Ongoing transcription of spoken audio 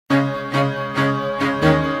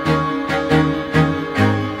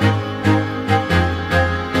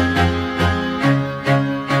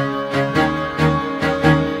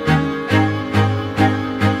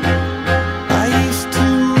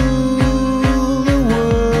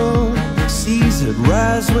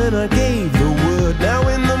eyes when I gave the word. Now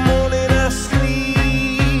in the morning I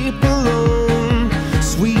sleep alone.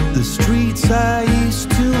 Sweep the streets I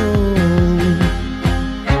used to own.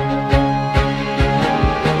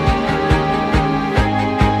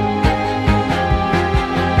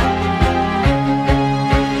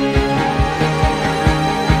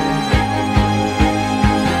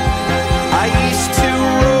 I used to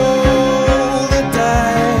roll the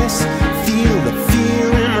dice, feel the fear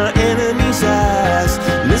in my enemy's eyes,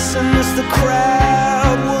 listen as the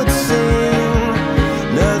crowd would sing.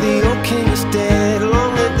 Now the old king is dead,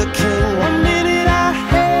 long live the king. One minute I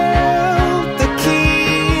held the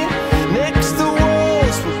key, next the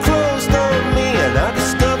walls were closed on me, and I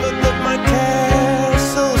discovered that my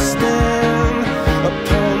castle stand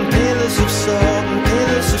upon pillars of salt and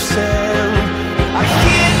pillars of sand. I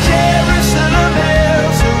hear Jerusalem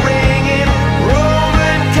bells are ringing,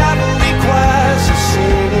 Roman cavalry choirs are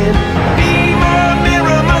singing. Be my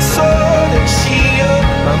mirror, my sword and shield,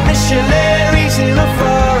 my missionaries in a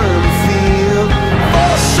foreign field.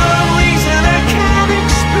 For some reason I can't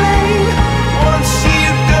explain, once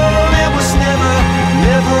you've gone it was never,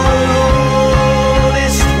 never an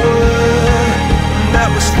honest word. And that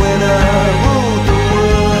was when I ruled the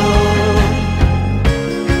world.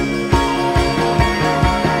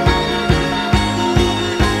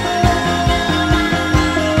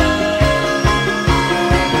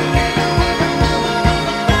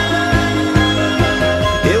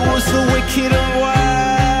 It was the wicked and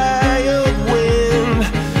wild wind,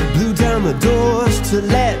 blew down the doors to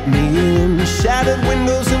let me in, shattered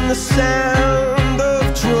windows and the sound of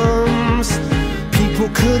drums. People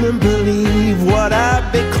couldn't believe what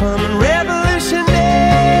I'd become.